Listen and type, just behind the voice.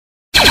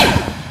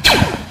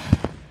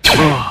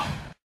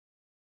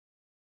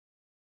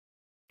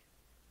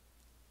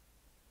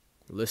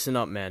Listen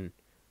up, men.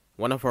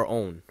 One of our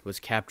own was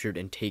captured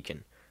and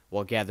taken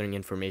while gathering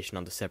information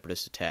on the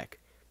Separatist attack.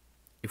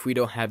 If we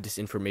don't have this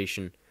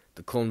information,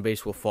 the clone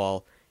base will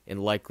fall,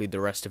 and likely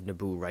the rest of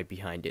Naboo right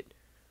behind it.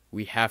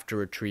 We have to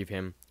retrieve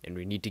him, and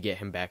we need to get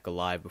him back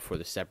alive before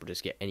the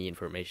Separatists get any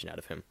information out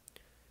of him.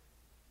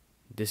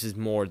 This is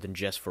more than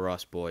just for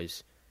us,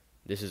 boys.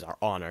 This is our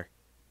honor,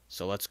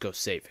 so let's go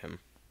save him.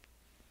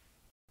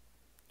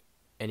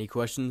 Any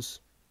questions?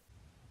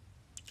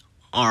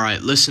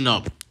 Alright, listen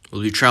up.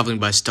 We'll be traveling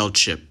by stealth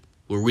ship.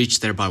 We'll reach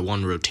there by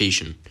one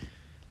rotation.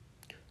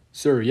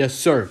 Sir, yes,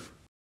 sir.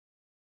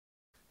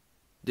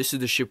 This is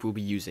the ship we'll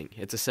be using.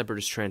 It's a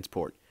Separatist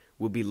transport.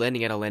 We'll be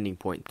landing at a landing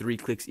point 3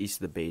 clicks east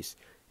of the base,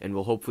 and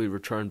we'll hopefully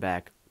return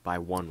back by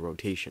one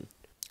rotation.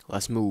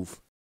 Let's move.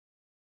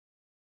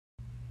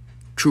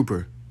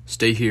 Trooper,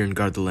 stay here and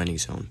guard the landing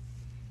zone.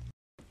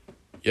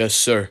 Yes,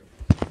 sir.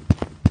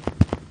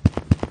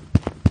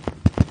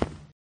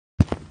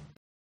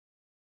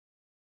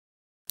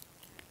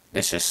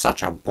 This is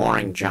such a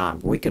boring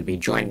job. We could be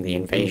joining the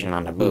invasion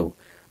on Naboo,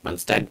 but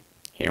instead,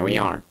 here we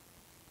are.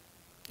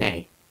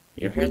 Hey,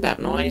 you hear that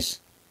noise?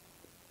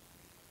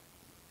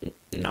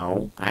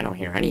 No, I don't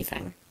hear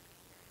anything.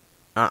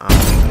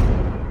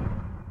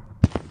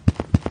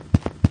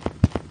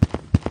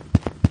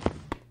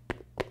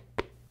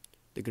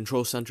 The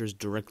control center is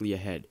directly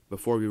ahead.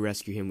 Before we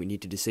rescue him, we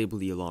need to disable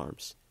the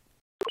alarms.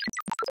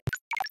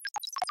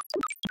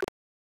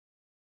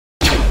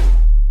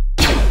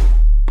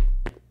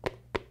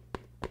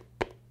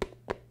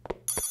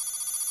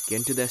 Get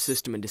into that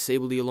system and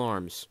disable the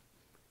alarms.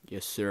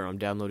 Yes, sir, I'm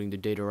downloading the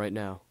data right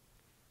now.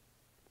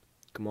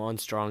 Come on,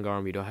 strong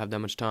arm, we don't have that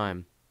much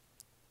time.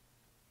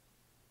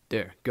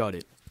 There, got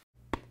it.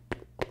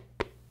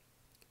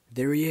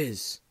 There he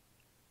is.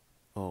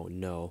 Oh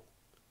no.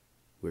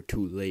 We're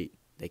too late.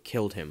 They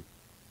killed him.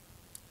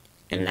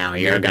 And now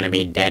you're gonna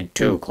be dead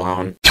too,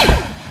 clone.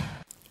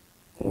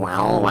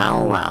 Well,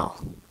 well,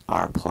 well.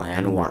 Our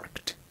plan worked.